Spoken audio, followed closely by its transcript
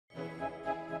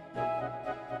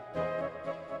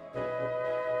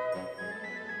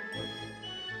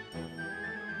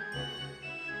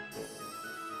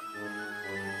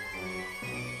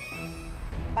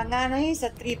Panganay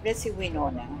sa triplet si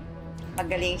Winona.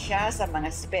 Magaling siya sa mga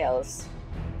spells.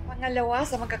 Pangalawa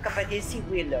sa magkakapatid si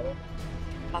Willow.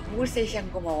 Mahusay siyang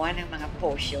gumawa ng mga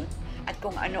potion at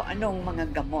kung ano-anong mga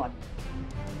gamot.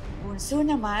 Bunso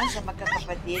naman sa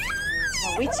magkakapatid na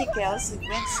Witchikels si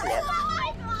Winslet.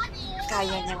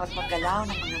 Kaya niya magpagalaw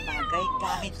ng mga bagay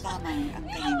gamit lamang ang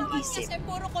kanyang isip. Kasi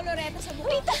puro koloreta sa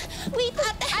buhok. Wait,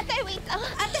 ate, wait.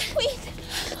 Ate, wait.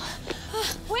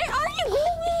 Where are you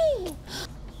going?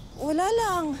 Wala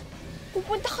lang.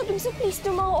 Pupunta ka dun sa place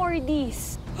ng mga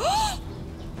ordies.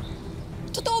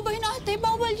 Totoo ba yun, ate?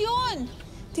 Bawal yun.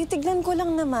 Titignan ko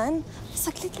lang naman.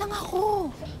 Saglit lang ako.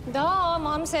 Duh,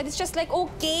 Mom said it's just like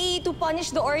okay to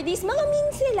punish the ordies. Mga mean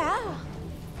sila.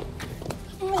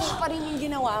 Mali pa rin yung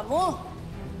ginawa mo.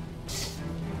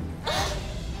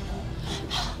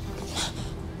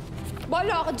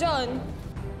 Bala ka dyan.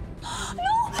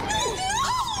 No!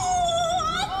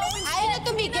 Ayaw na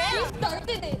tumigil!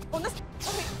 Started eh.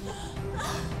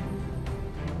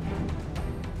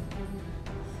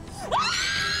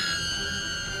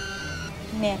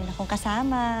 Meron akong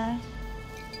kasama.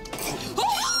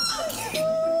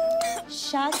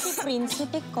 Siya si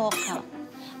Prinsipe Coca.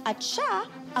 At siya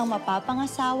ang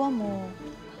mapapangasawa mo.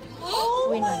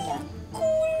 Winona.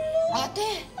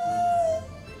 Ate!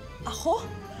 Ako?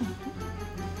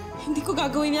 Hindi ko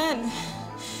gagawin yan.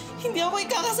 Hindi ako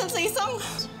ikakasal sa isang...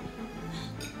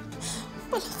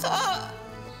 Palaka!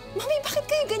 Mami, bakit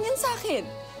kayo ganyan sa akin?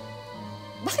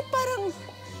 Bakit parang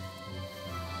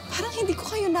hindi ko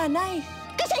kayo nanay?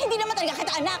 Kasi hindi naman talaga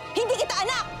kita anak! Hindi kita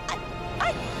anak!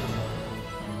 Ay!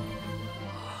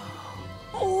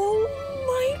 Oh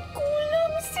my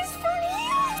kulam, sis, for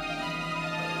real!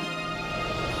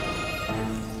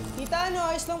 Tita,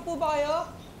 ayos lang po ba kayo?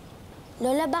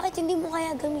 Lola, bakit hindi mo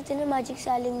kaya gamitin ng magic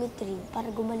selling ring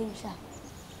para gumaling siya?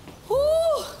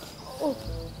 Oh!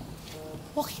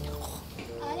 Okay na ako.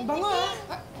 Bango, ha?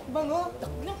 Bango.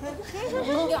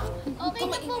 Okay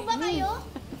na po ba kayo?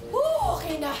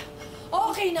 Okay na.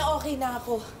 Okay na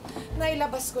ako.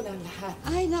 Nailabas ko na lahat.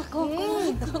 Ay, nako.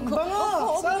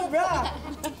 Bango! Sobra!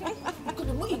 Ako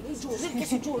na mo, ingay, Jorel.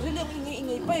 Kasi Jorel ang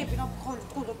ingay-ingay pa eh. Pinakakulat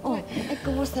ko eh. Ay,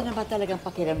 kumusta na ba talagang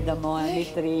pakiramdam mo,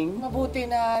 Litring? Mabuti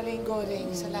na,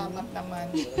 Linggoring. Salamat naman.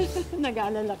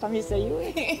 Nag-aalala kami sa iyo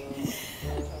eh.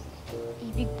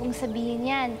 Ibig pong sabihin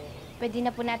yan, pwede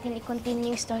na po natin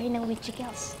i-continue yung story ng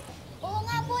Witchikels. Oo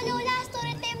nga po, Lola.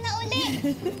 Story time na uli.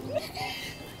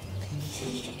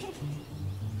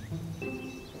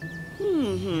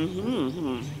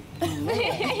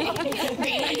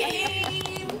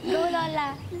 Go,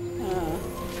 Lola.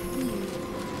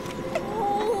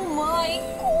 Oh my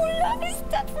kulam! Is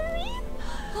that real?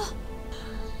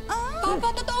 Papa,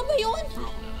 totoo ba yun?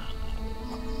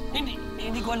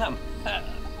 Hindi ko alam.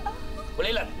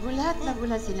 Waleylang. Gulat na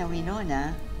gulat sila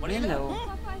Winona, Willow,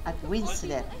 at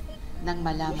Winslet nang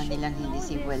malaman nilang hindi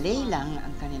si Waleylang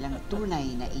ang kanilang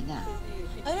tunay na ina.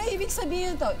 Ano ibig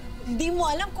sabihin to? Hindi mo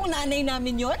alam kung nanay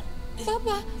namin yon?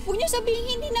 Papa, huwag niyo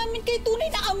sabihin hindi namin kayo tunay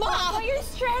na ama. Papa, you're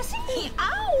stressing me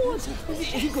out.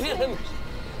 Hindi ko rin alam.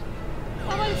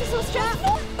 Papa, this is so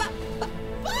stressful.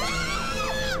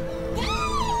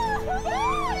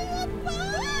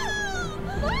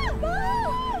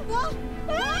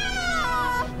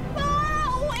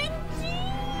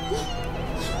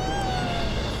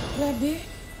 Grabe.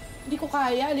 Hindi ko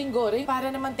kaya, Linggoring. Para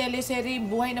naman teleserye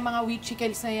yung buhay ng mga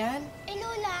Witchikels na yan. Eh,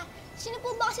 Lola, sino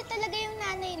po ba kasi talaga yung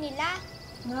nanay nila?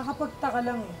 Nakakapagtaka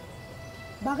lang eh.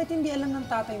 Bakit hindi alam ng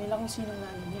tatay nila kung sinong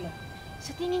nanay nila?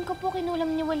 Sa tingin ko po,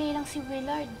 kinulam ni Waleylang si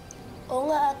Williard. Oo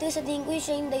nga, ate. Sa tingin ko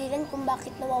siya yung dahilan kung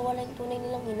bakit nawawala yung tunay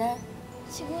nilang ina.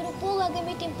 Siguro po,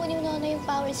 gagamitin po ni Nono yung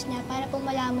powers niya para po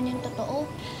malaman yung totoo.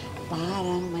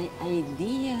 Parang may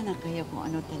idea na kayo kung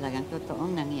ano talagang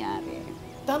totoong nangyari.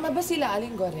 Tama ba sila,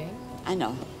 Linggoring?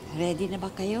 Ano, ready na ba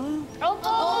kayo? Opo!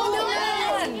 Oo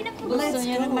naman! Gusto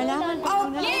niyo nang malaman kung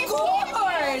ano? Yes, of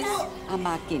course!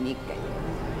 Makinig kayo.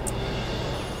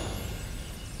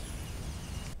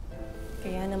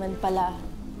 Kaya naman pala,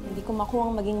 hindi ko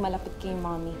makuhang maging malapit kay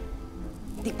Mommy.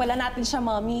 Hindi pala natin siya,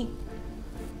 Mommy.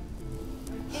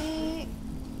 Eh,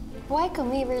 why come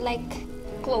we were like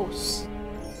close?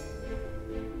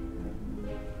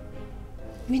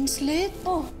 Winslet?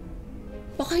 Oh.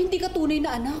 Baka hindi ka tunay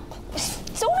na anak.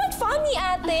 So not funny,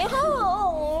 ate!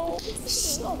 Oh.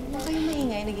 Huwag kayong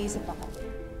maingay, nag-iisip ako.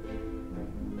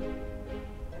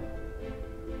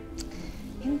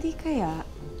 Hindi kaya,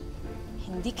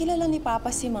 hindi kilala ni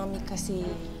Papa si Mommy kasi...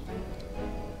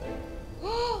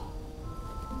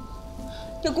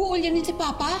 Nag-uulyanin si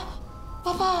Papa?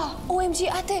 Papa!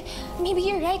 OMG, ate! Maybe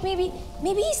you're right. Maybe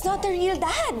he's not the real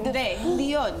dad.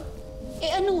 Hindi yun.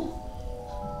 Eh ano?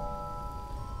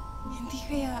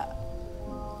 kaya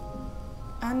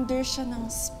under siya ng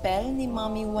spell ni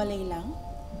Mami Waleylang?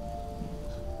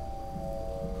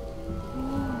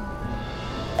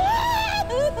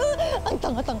 Ang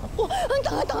tanga-tanga ko! Ang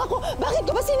tanga-tanga ko! Bakit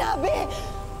ko ba sinabi?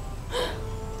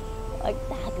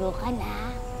 Magtago ka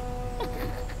na.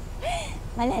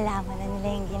 Malalaman na nila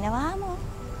yung ginawa mo.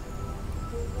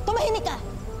 Tumahimik ka!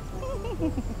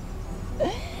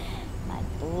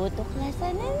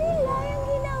 Matutuklasan na nila yung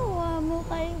ginawa mo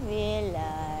kay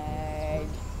Williard.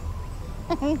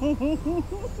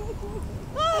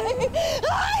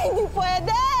 Ay! Hindi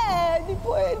pwede! Hindi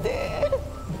pwede!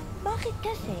 Bakit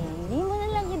kasi hindi mo na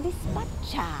lang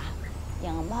i-dispatcha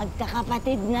yung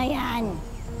magkakapatid na yan?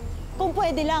 Kung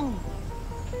pwede lang.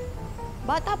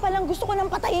 Bata pa lang gusto ko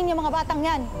nang patayin yung mga batang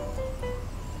yan.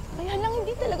 Kaya lang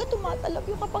hindi talaga tumatalab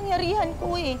yung kapangyarihan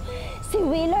ko eh. Si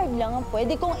Williard lang ang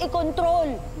pwede kong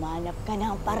i-control. Manap ka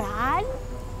ng paraan?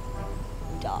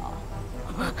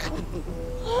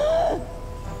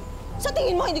 Sa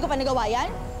tingin mo hindi ko pa nagawa yan?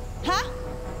 Ha?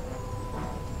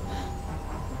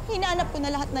 Hinanap ko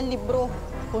na lahat ng libro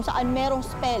kung saan merong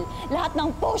spell. Lahat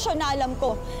ng potion na alam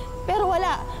ko. Pero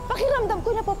wala. Pakiramdam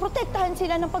ko na poprotektahan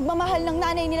sila ng pagmamahal ng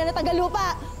nanay nila na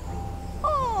tagalupa.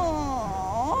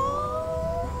 Oh.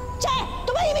 Che!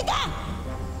 Tumahimik ka!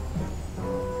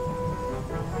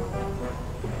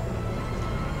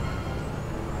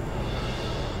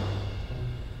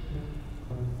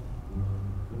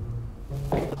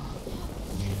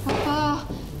 Papa,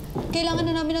 kailangan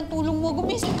na namin ng tulong mo.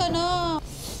 Gumising ka na.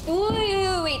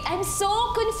 Wait. I'm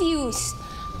so confused.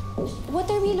 What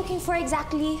are we looking for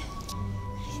exactly?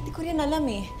 Hindi ko rin alam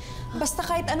eh. Basta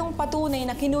kahit anong patunay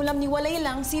na kinulam ni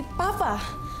Waleylang si Papa.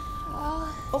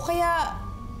 O kaya,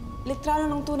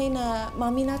 litrato ng tunay na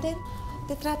mami natin.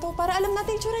 Litrato, para alam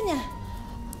natin yung tsura niya.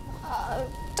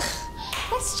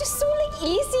 That's just so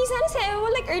easy. Sana sabi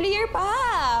mo earlier pa.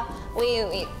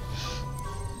 Wait.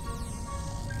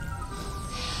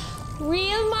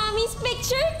 Real mommy's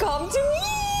picture, come to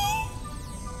me!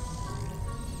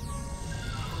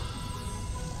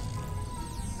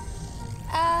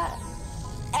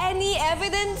 Any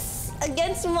evidence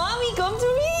against mommy, come to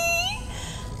me!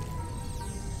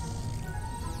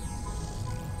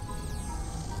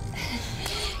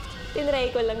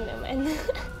 Tinry ko lang naman.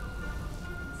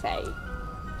 Sorry.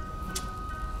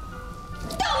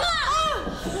 Tama!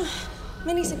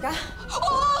 May naisip ka?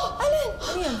 Oo! Alin?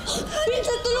 Ano yun?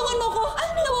 Vincent, tulungan mo ko!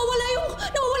 Nawawala yung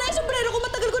sombrero ko.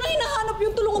 Matagal ko na hinahanap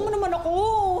yung tulungan mo naman ako.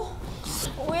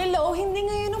 Well, hindi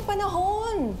ngayon ang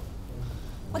panahon.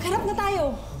 Maghanap na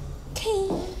tayo.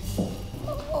 Okay.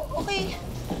 Okay.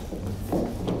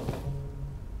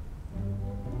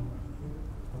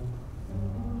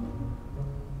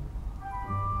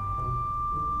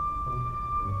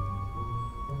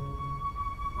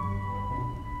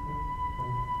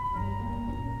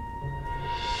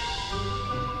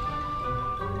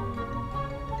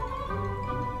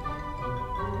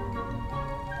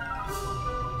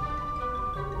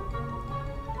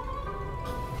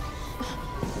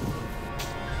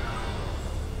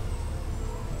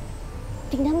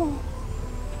 Tignan mo.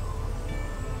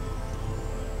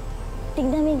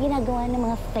 Tignan mo yung ginagawa ng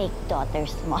mga fake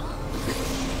daughters mo.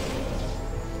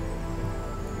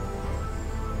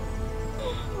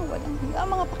 Walang hiya,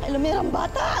 mga pakialamerang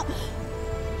bata!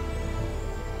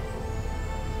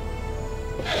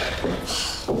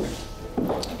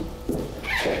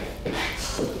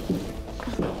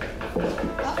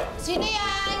 Sino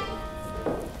yan?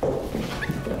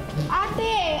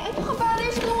 Ate! Ano ka ba?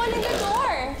 There's no one in the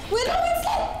door. What's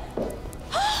that?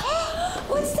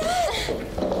 What's that?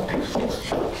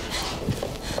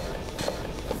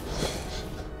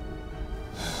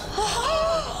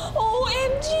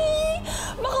 OMG!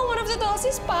 Baka one of the dolls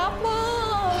is Papa.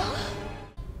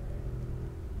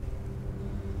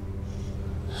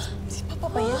 Si Papa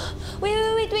ba yan? Wait.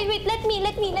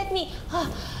 Let me.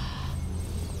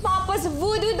 Papa's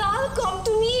voodoo doll, come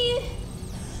to me.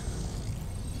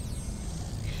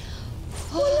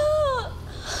 Wala.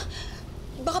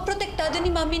 Baka protektado ni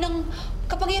Mami ng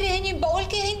kapangyarihan niya yung baol,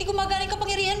 kaya hindi gumagana yung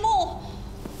kapangyarihan mo.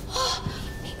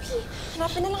 Maybe.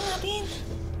 Hanapin na lang natin.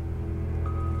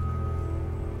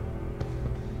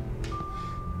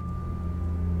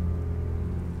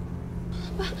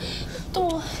 Ito.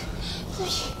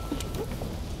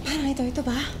 Parang ito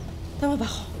ba? Tama ba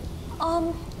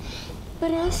ako?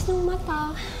 Parehas ng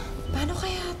mata. Paano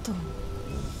kaya to?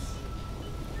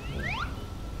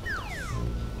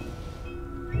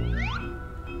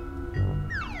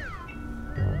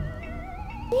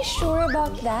 Are you sure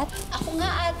about that? Ako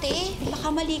nga, ate. Baka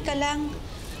mali ka lang.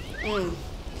 Wait.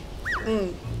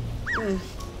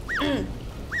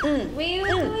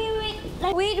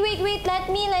 Wait.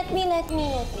 Let me.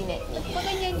 Ba't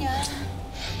ganyan yan?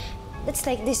 It's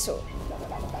like this, so.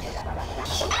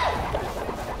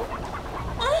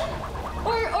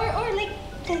 Or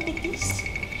like this.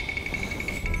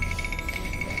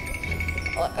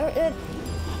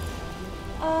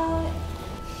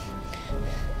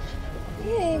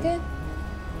 Yeah, good.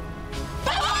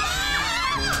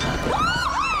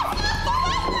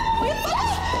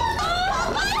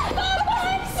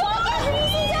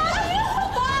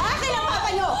 Akin ang papa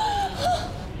nyo!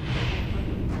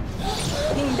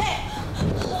 Hindi!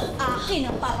 Akin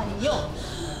ang papa ninyo!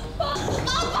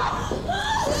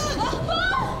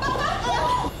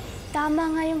 Tama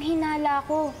nga yung hinala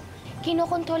ko.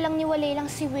 Kinokontrol lang ni Waleylang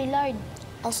si Williard.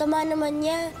 Ang sama naman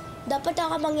niya. Dapat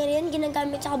ang kapangyarihan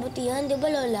ginagamit sa kabutihan, di ba,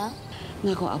 Lola?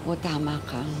 Naku, Apo, tama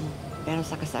ka. Pero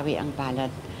sa kasawiang palad,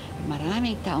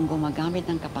 maraming taong gumagamit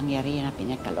ng kapangyarihan na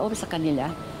pinagkaloob sa kanila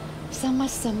sa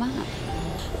masama.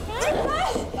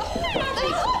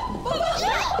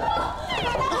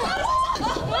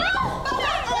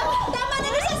 Tama na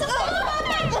nasasaktan!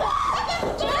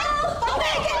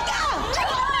 Pumigil ka!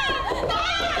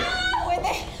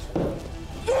 Pwede.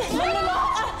 Manulok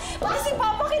ka! Baka si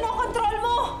Papa kinokontrol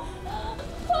mo!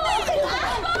 Kung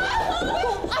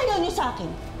ayaw niyo sa akin,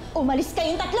 umalis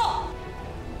kayong tatlo!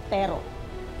 Pero,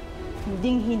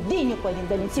 hindi niyo pwedeng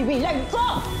dalhin si Williard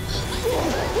ko!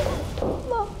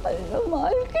 Mahal na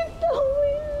mahal kita,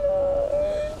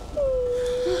 Williard.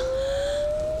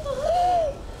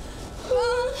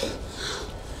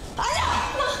 Ano?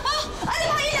 Ano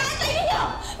ba inaantay niyo?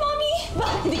 Mami!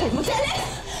 Bakit hindi kayo magsalis?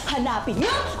 Hanapin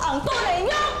niyo ang tunay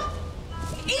niyo!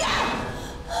 Ina!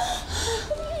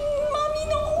 Mommy,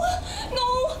 no! No!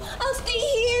 I'll stay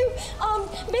here,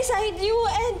 beside you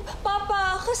and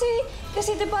Papa.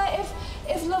 Kasi diba,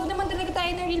 if love naman talaga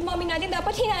tayo ng real mommy natin,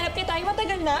 dapat hinanap niya tayo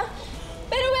matagal na.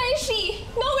 Pero where is she?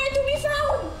 Nowhere to be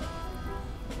found!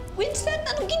 Winston,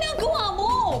 anong ginagawa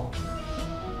mo?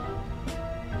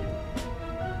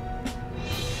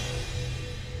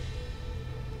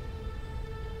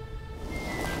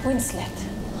 Winslet,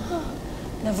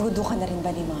 na-voodoo ka na rin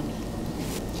ba ni Mommy?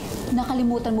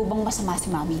 Nakalimutan mo bang masama si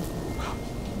Mami?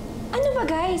 Ano ba,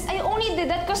 guys? I only did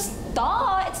that because,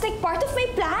 duh! It's like part of my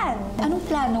plan. Anong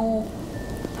plano?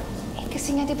 Eh,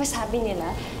 kasi nga, di ba sabi nila,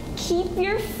 keep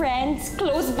your friends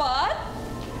close, but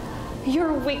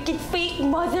your wicked fake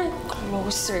mother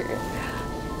closer.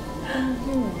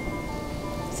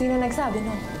 Sino nagsabi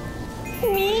nun?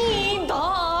 Me!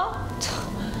 Duh!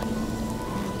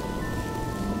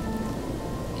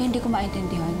 Hindi ko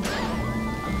maintindihan.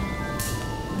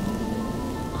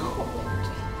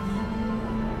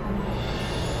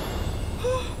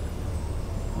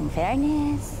 In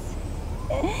fairness,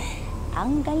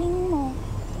 ang galing mo.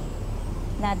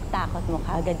 Natakot mo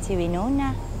kagad si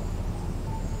Winona.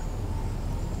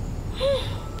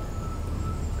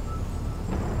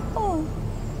 Oh,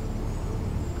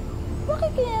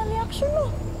 bakit kaya reaction mo?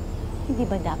 Hindi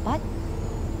ba dapat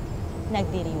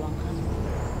nagdiriwang ka?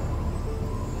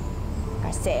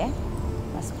 Kasi,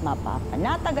 mas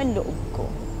mapapanatag ang loob ko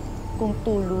kung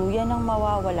tuluyan ang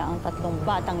mawawala ang tatlong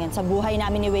batang yan sa buhay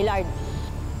namin ni Williard.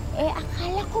 Eh,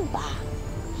 akala ko ba,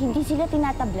 hindi sila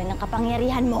tinatablan ng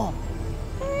kapangyarihan mo?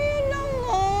 Ayun na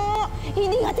nga!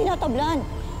 Hindi nga tinatablan.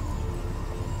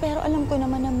 Pero alam ko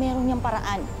naman na meron niyang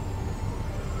paraan.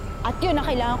 At yun ang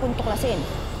kailangan kong tuklasin.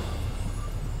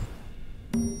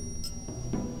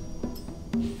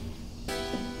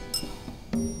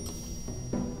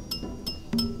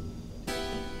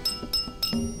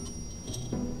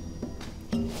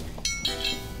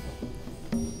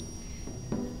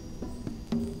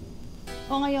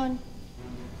 O ngayon,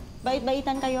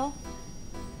 bait-baitan kayo?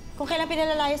 Kung kailan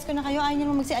pinalalayas ko na kayo, ayaw niyo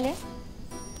naman magsialis?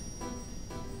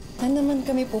 Saan naman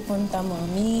kami pupunta,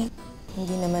 Mommy?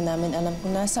 Hindi naman namin alam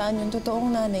kung nasaan yung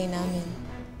totoong nanay namin.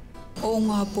 Oo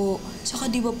nga po. Saka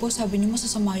di ba po sabi niyo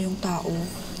masasama yung tao?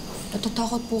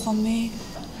 Natatakot po kami.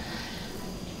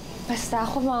 Basta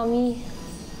ako, Mommy.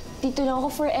 Dito lang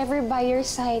ako forever by your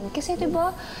side. Kasi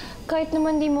diba, kahit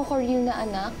naman di mo ko real na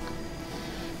anak,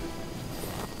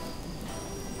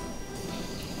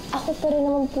 ako pa rin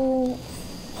naman po yung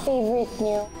favorite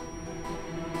niyo.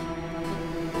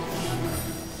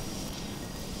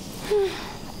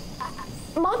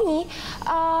 Mommy,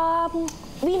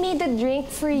 we made a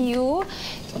drink for you.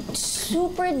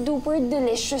 Super duper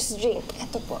delicious drink.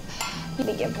 Ito po.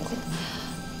 Bibigyan po kita.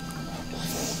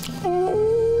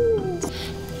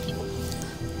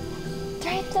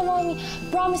 Try it na, Mommy.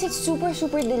 Promise it's super,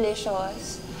 super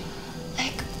delicious.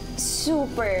 Like,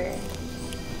 super.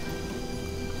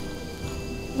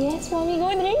 Yes, Mommy,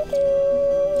 go drink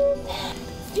it.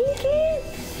 Drink it.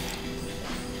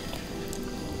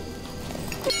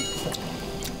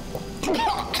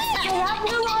 Sarap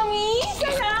na, Mommy!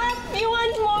 Sarap! You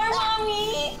want more,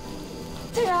 Mommy?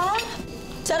 Sarap!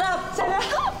 Sarap!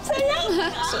 Sarap! Sarap!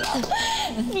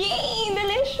 Yay!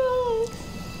 Delicious!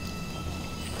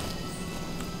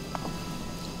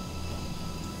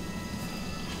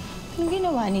 Anong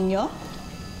ginawa ninyo?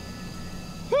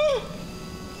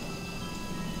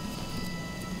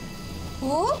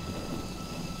 Oh?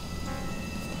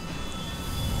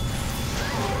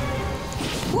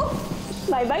 Whoop!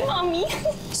 Bye-bye, Mommy!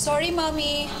 Sorry,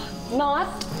 Mommy. Not?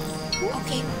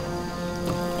 Okay.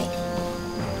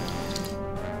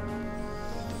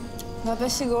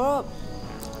 Lopez, siguro,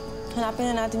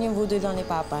 hanapin na natin yung voodoo doll ni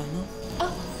Papa, no?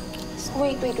 Ah,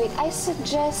 wait. I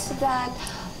suggest that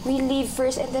we leave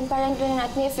first and then parang doon na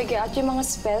natin i-figure out yung mga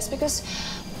spells because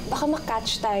baka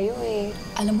makatch tayo eh.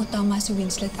 Alam mo, tama si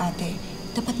Winslet, ate.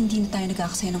 Dapat hindi na tayo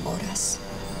nagkakasaya ng oras.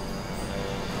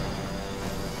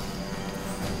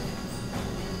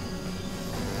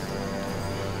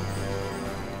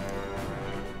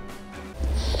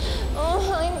 Oh,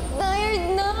 I'm tired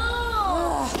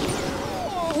now!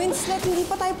 Winslet, hindi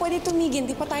pa tayo pwede tumigil.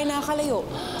 Hindi pa tayo nakakalayo.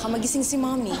 Baka magising si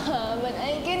Mommy. But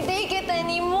I can't take it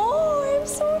anymore. I'm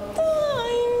so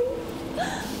tired.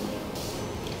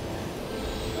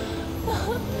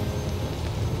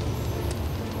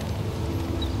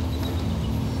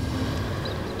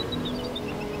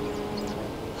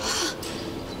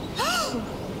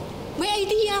 May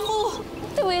idea ako!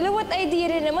 Tuwela, what idea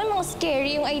rin naman? Mga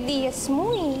scary yung ideas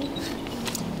mo eh.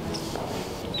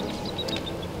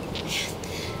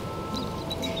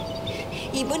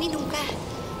 Ibon, inom ka.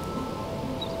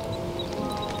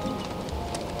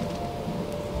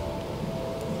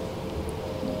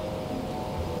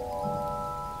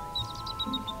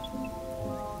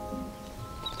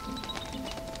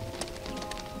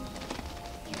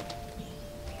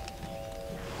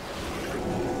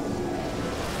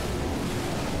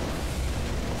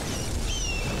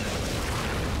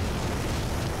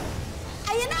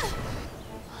 Ayan na!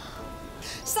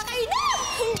 Sakay na!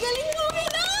 Ang galing mo,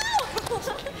 Mina!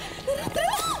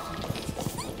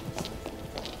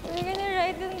 We're gonna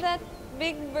ride in that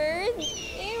big bird?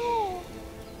 Ew!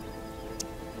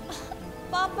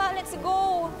 Papa, let's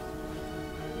go!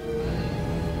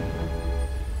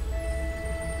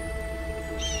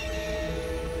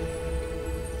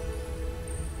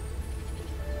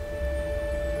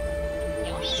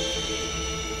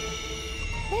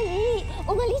 Dali!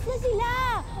 Umalis na sila!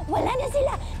 Wala na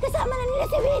sila! Kasama na nila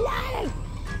si Williard!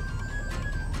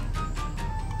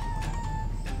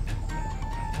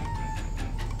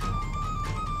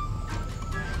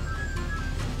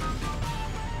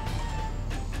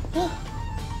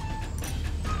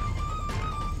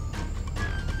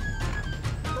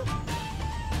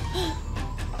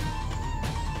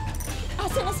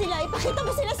 Asa na sila? Ipakita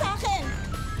mo sila sa akin!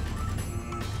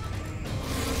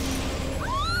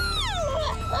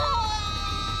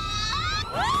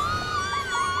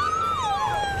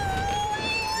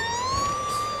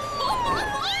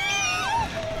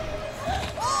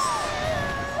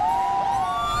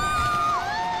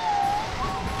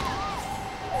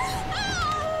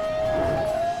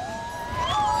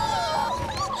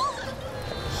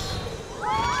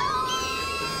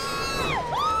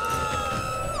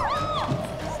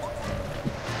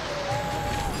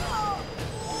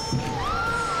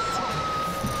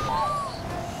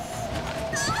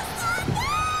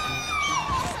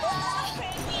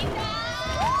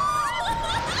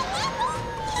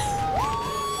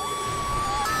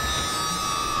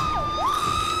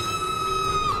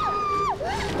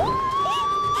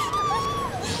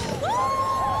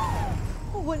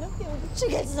 Walang yung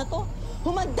Witchikels na to.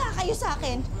 Humanda kayo sa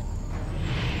akin.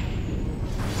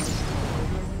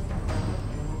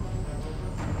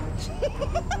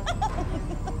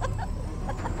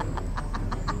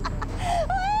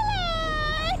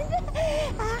 Williard!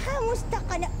 Kamusta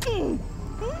ka na? Kamusta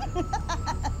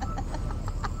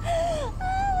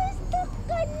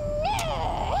ka na?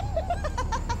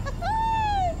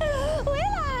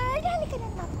 Williard, halika na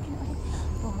natin ulit.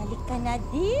 Bumalik ka na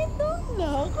dito.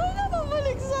 Naku na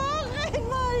bumalik sa akin,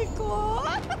 mahal ko.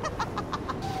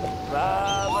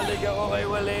 Babalik ako kay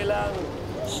Waleylang.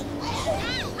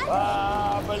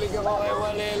 Babalik ako kay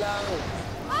Waleylang.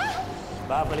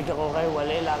 Babalik ako kay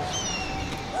Waleylang.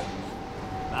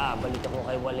 Babalik ako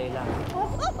kay Waleylang.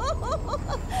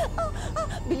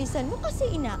 Bilisan mo kasi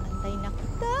inaantay na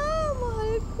kita,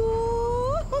 mahal ko.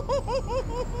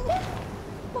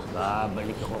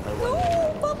 Babalik ako kay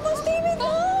Waleylang. Papa, stay with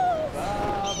us.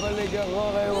 Babalik ako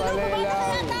kay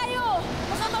Waleylang. Tayo!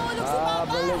 Baka mahulog si Papa.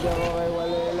 Babalik ako kay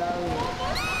Waleylang.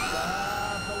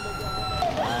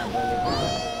 Babalik ako.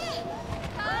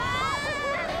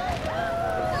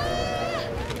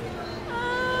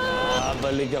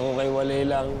 Babalik ako kay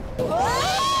Waleylang.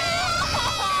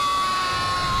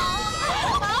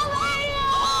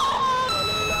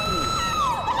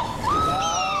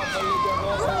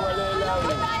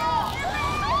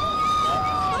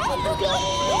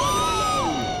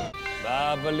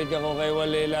 Babalik ako kay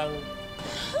Waleylang.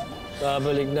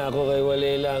 Babalik na ako kay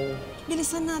Waleylang.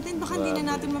 Bilisan natin, baka hindi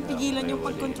na natin mapigilan yung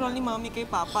pag-control ni Mami kay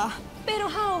Papa. Pero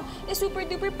how? Super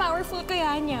duper powerful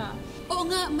kaya niya. Oo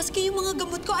nga, maski yung mga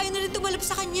gamot ko, ayaw na rin tumalab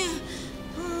sa kanya.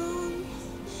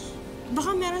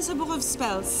 Baka meron sa Book of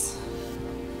Spells.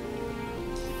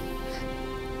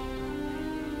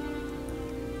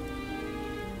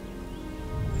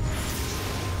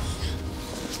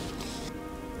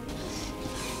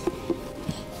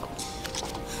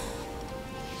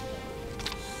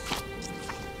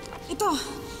 Ito,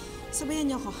 sabayan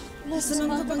niyo ako.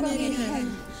 Masamang kapangyarihan,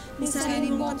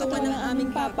 lisanin mo ang katawan ng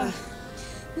aming Papa.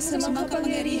 Masamang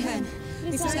kapangyarihan,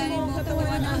 lisanin mo ang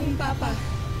katawan ng aming Papa.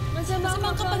 Masamang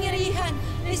kapangyarihan,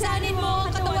 lisanin mo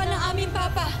ang katawan ng aming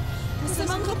Papa.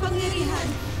 Masamang kapangyarihan,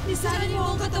 lisanin mo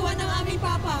ang katawan ng aming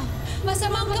Papa.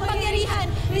 Masamang kapangyarihan,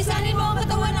 lisanin mo ang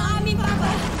katawan ng aming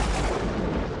Papa.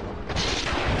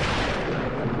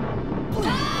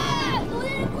 Ah!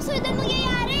 Tunay na pusoy na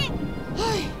nangyayari!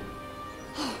 Ay!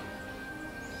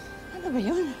 Ano ba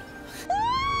yun?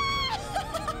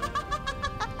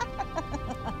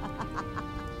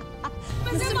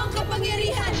 Masamang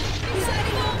kapangyarihan,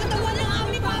 lisanin mo ang katawan ng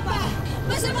aming Papa.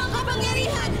 Masamang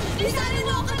kapangyarihan, lisanin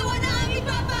mo ang katawan ng aming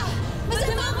Papa.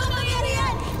 Masamang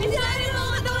kapangyarihan, lisanin mo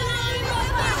ang katawan ng aming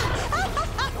Papa.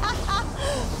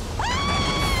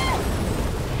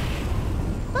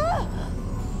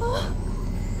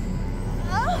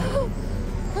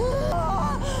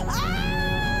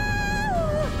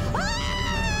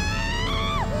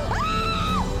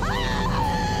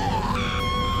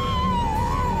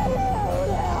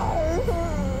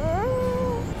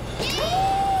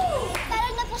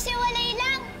 Parang na po si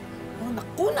Waleylang! Oh,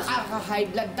 naku, nakaka-high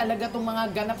blood talaga tong mga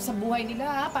ganap sa buhay nila,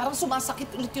 ha? Parang sumasakit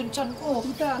ulit yung tiyan ko.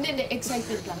 Hindi,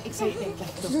 excited lang to.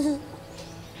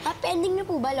 Pending na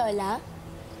po ba, Lola?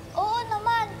 Oo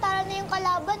naman, tara na yung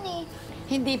kalaban eh.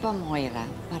 Hindi pa, Moira.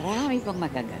 Marami pang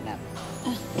magaganap.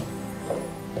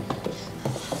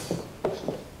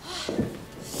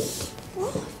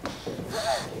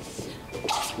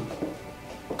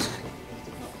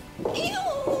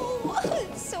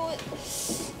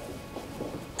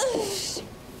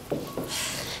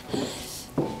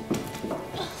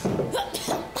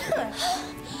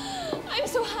 I'm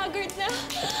so haggard na.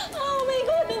 Oh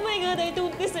my God, I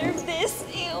don't deserve this.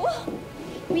 Ew.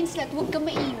 Winslet, huwag ka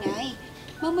maingay.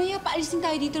 Mamaya paalisin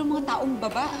tayo dito ng mga taong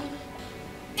baba.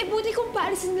 Eh, buti kung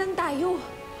paalisin lang tayo.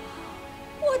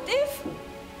 What if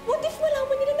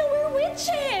malaman nila na we're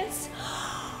witches?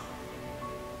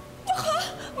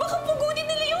 Baka pugunin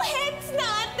nila yung heads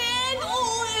natin.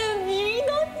 OMG,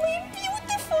 not my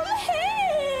beautiful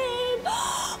head.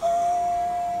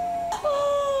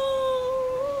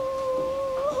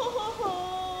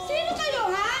 Sino kayo,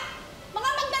 ha? Mga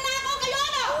magnanakaw kayo,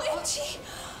 ano? OMG.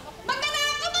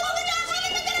 Magnanakaw!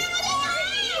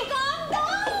 Calm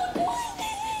down.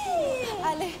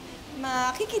 Ale,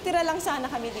 makikitira lang sana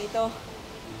kami dito.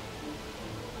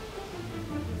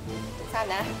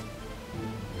 Sana.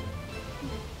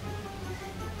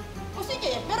 O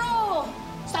sige, pero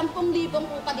 10,000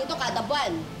 po pa dito kada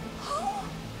buwan.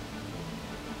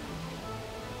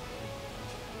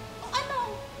 Ano?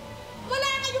 Wala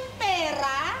kayong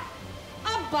pera?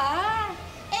 Aba,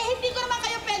 hindi ko naman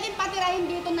kayo pwedeng patirahin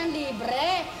dito ng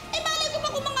libre. Malay ko ba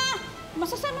kung mga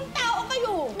masasamang tao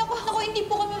kayo? Naku, hindi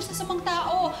po kami masasamang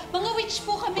tao. Mga witch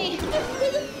po kami.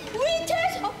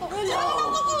 Witches? Wala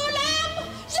nang kukulam!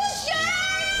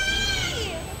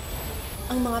 Susyay!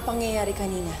 Ang mga pangyayari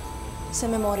kanina, sa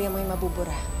memorya mo'y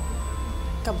mabubura.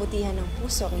 Kabutihan ng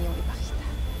puso ang iyong ipakita.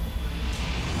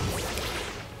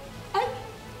 Ay,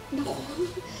 naku,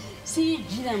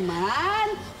 sige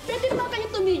naman. Pwede naman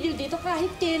kayo tumigil dito kahit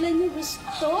kailan niyo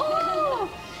gusto.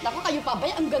 Naku, kayo pa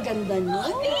ba? Ang gaganda niyo.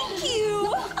 Thank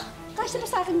you. Kasi na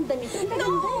sa akin yung damit. Ang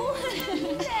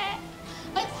gaganda.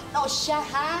 Ay, siya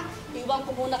ha. Iwan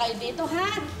ko muna kayo dito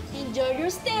ha. Enjoy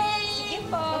your stay. Sige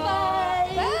po.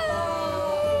 Bye-bye.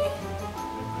 Bye.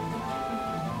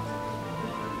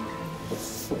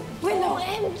 Well,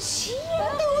 OMG!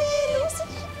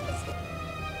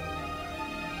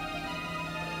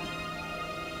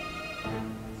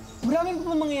 Marami pa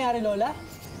pong mangyayari, Lola?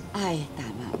 Ay,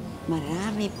 tama.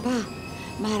 Marami pa.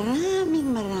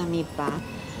 Marami pa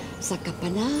sa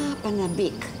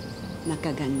kapanapanabik na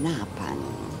kaganapan.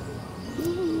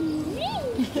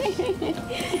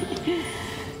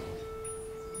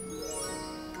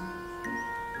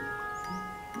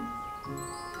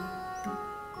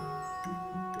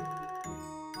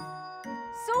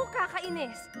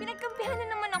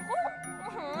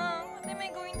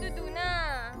 to do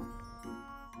na?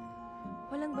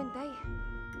 Walang bantay.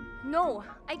 No,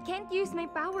 I can't use my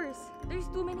powers. There's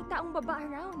too many taong baba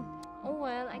around. Oh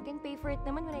well, I can pay for it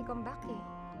naman when I come back eh.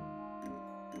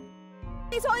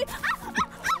 Sorry!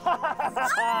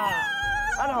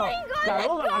 Ano?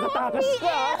 Laro, nakakatakas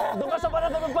ka! Doon ka sa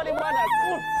parang ng paliwanag!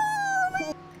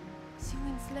 Si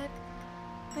Winslet,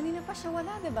 kanina pa siya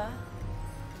wala, di ba?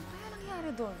 Ano kaya nangyari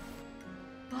doon?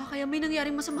 Baka kaya may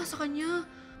nangyaring masama sa kanya.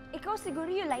 Ikaw siguro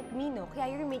you like me, no?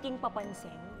 Kaya you're making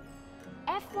papansin.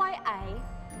 FYI,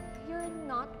 you're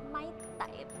not my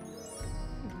type.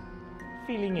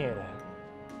 Feelingera.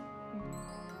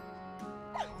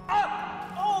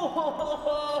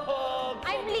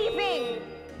 I'm leaving!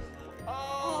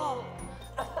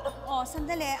 Oh,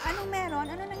 sandali. Anong meron?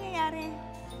 Ano nangyayari?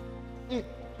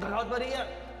 Kakawat Maria!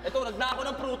 Ito, nagnako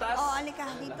ng prutas! Oh, alika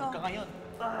dito. Ka ngayon.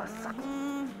 Sakit!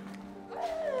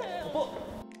 Opo!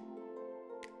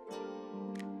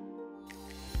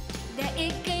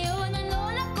 Daig